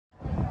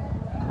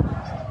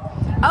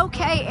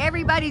Okay,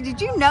 everybody, did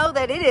you know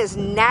that it is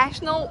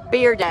National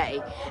Beer Day?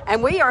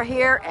 And we are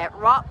here at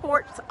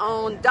Rockport's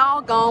own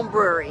Doggone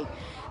Brewery.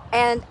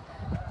 And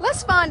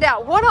let's find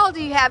out, what all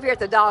do you have here at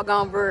the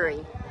Doggone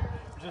Brewery?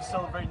 We're just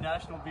celebrating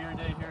National Beer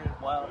Day here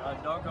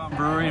at Doggone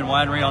Brewery and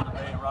Winery on the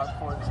Bay in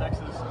Rockport,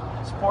 Texas.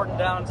 Supporting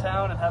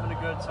downtown and having a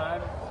good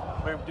time.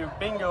 We do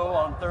bingo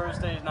on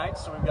Thursday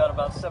nights, so we've got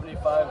about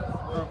 75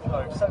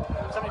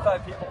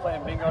 people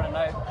playing bingo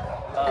tonight.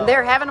 And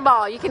they're having a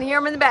ball. You can hear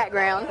them in the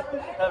background.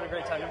 Having a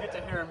great time. You'll get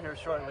to hear them here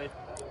shortly.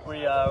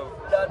 We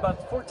got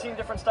about 14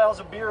 different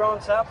styles of beer on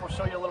tap. We'll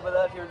show you a little bit of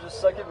that here in just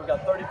a second. We've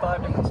got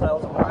 35 different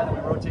styles of wine that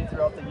we rotate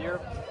throughout the year.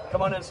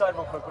 Come on inside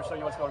real quick. We'll show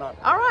you what's going on.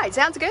 All right,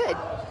 sounds good.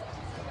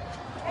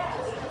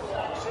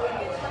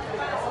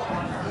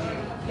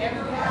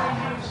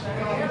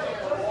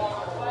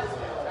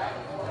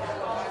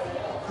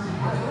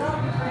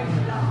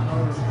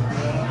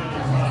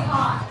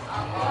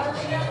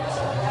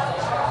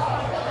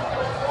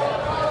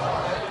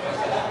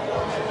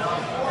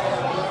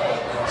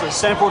 So a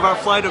sample of our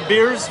flight of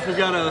beers. We've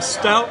got a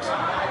stout.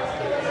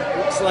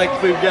 Looks like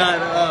we've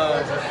got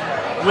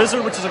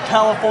Wizard, which is a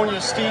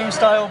California steam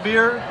style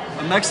beer,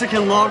 a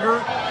Mexican lager,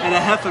 and a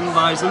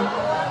Hefeweizen.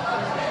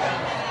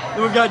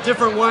 Then we've got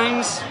different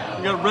wines.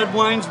 We've got red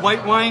wines,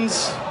 white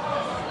wines,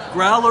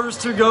 growlers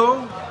to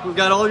go. We've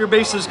got all your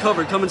bases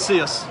covered. Come and see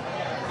us.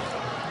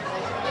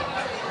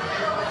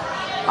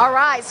 All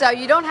right, so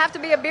you don't have to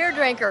be a beer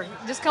drinker.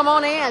 Just come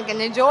on in and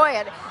enjoy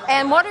it.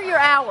 And what are your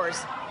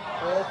hours?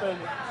 We're open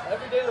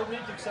every day of the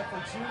week except for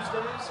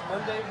Tuesdays,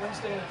 Monday,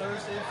 Wednesday, and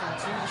Thursday from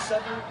 2 to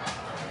 7,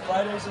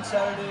 Fridays and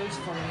Saturdays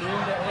from noon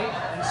to 8,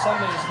 and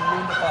Sundays from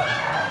noon to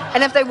 5.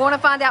 And if they want to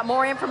find out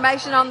more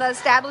information on the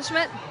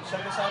establishment?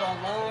 Check us out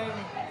online,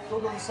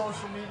 Google the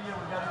social media,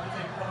 we've got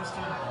everything posted.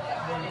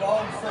 We're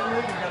dog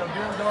friendly, we've got a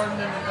beer garden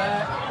in the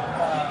back,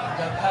 we've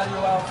got a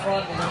patio out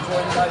front, and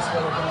enjoy the nice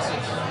weather. Come see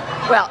us.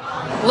 Well,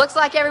 looks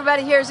like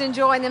everybody here is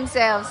enjoying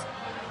themselves.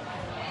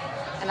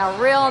 And a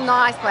real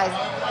nice place.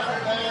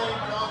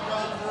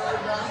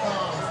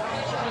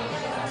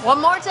 One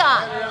more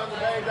time.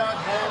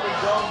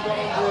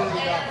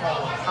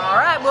 All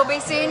right, we'll be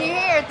seeing you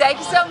here. Thank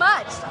you so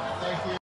much.